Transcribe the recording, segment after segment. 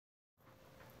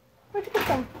Where'd you get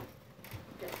them?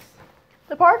 Yes.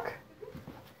 The park?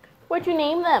 What'd you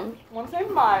name them? One's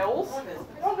named Miles. I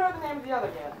don't know the name of the other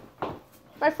yet.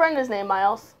 My friend is named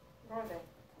Miles. Where are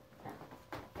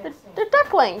they? They're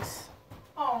ducklings.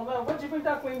 Oh no, what'd you bring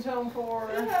ducklings home for?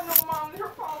 They have no mom, they're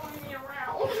following me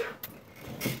around.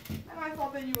 And I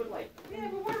thought that you would like, yeah,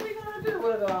 but what are we gonna do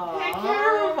with them? Take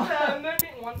care of them. They're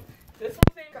being one. This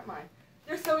one's named got mine.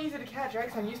 They're so easy to catch, right?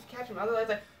 Because I'm used to catching them. Otherwise,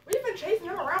 like, we've been chasing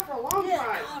them around for a long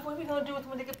time. God, what are we gonna do with them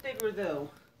when they get bigger though?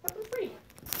 Let them free.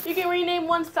 You can rename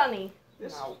one Sunny.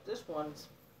 This one's.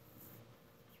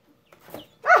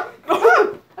 Ah!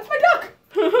 That's my duck!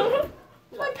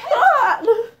 My pet!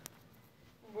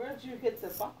 Where'd you hit the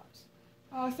box?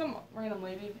 Some random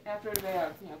lady after they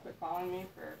quit following me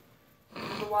for a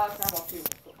while. I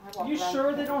walked You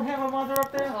sure they don't have a mother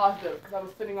up there? Positive, because I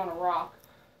was sitting on a rock,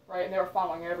 right, and they were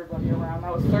following everybody around.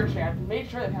 I was searching. I made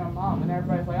sure they had a mom, and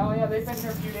everybody's like, "Oh yeah, they've been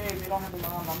here a few days. They don't have a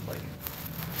mom." I'm like,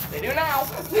 "They do now."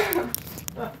 Okay.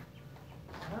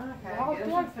 I don't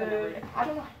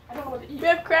know what to eat. We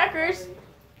have crackers.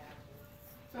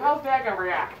 So how's Dad gonna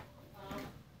react?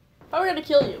 I'm gonna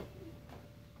kill you.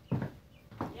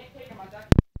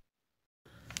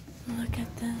 Look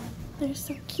at them. They're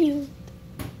so cute.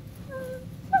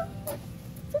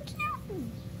 So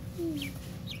cute.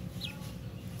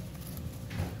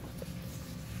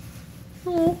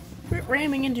 Oh, we're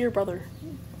ramming into your brother.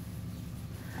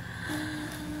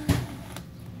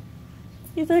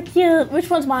 He's so cute. Which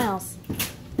one's Miles?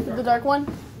 The dark one?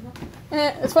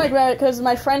 It's funny because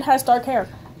my friend has dark hair.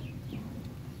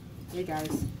 Hey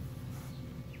guys.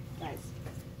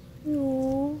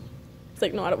 No. It's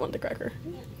like, no, I don't want the cracker.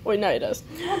 Wait, no, he does.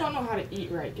 People don't know how to eat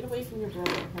right. Get away from your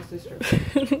brother, my sister.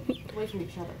 Get away from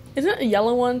each other. Isn't it the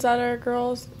yellow ones that are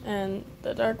girls and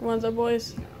the dark ones are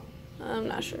boys? No. I'm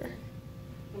not sure.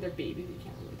 When they're babies, you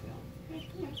can't really tell.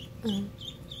 Okay,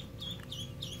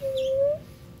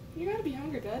 you gotta be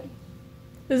hungry, Dad.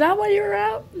 Is that why you were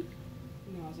out? No,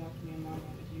 I was out for me and Mom had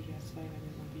a huge ass fight. I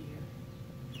didn't want to be here.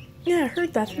 Yeah, I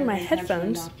heard that through my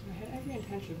headphones. I had every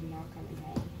intention of not coming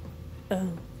home.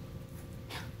 Oh.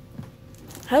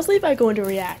 How's Levi going to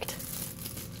react?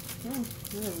 I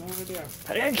have no idea.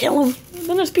 I gotta kill him.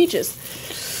 Then there's Peaches.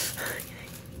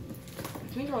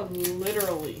 I think I'll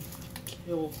literally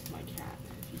kill my cat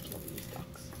if you kill these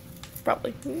ducks.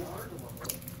 Probably.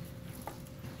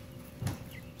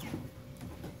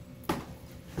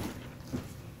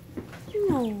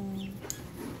 No.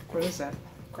 What is that?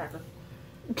 Cracker.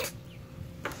 We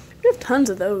have tons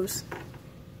of those.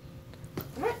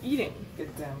 I'm not eating.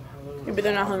 Get them. Maybe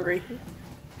they're not hungry.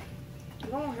 I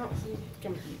don't know how to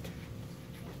come eat.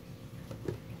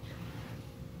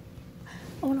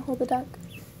 I want to hold the duck.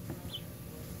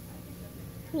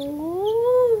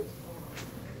 Oh.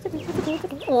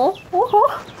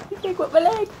 Oh. You can't go up my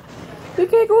leg. You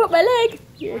can't go up my leg.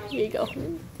 Here you go.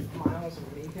 Miles and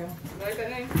Rico. You like that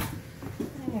name? I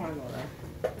don't want to go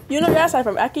there. You know your side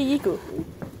from Akiyiku.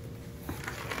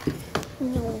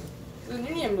 No. You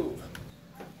need to move.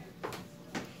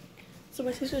 So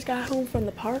my sister just got home from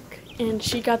the park, and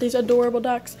she got these adorable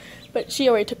ducks, but she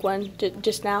already took one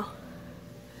just now.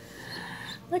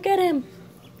 Look at him.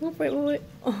 Wait.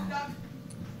 Oh.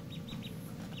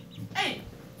 Hey,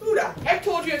 Buddha, I've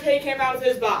told you to take him out of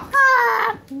his box.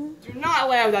 Ah! Do not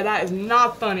laugh at that. That is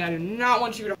not funny. I do not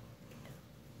want you to...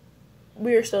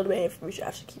 We are still debating if we should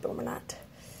actually keep him or not.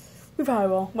 We probably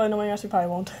will, but knowing us, we probably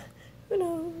won't. Who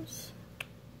knows?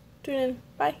 Tune in.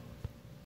 Bye.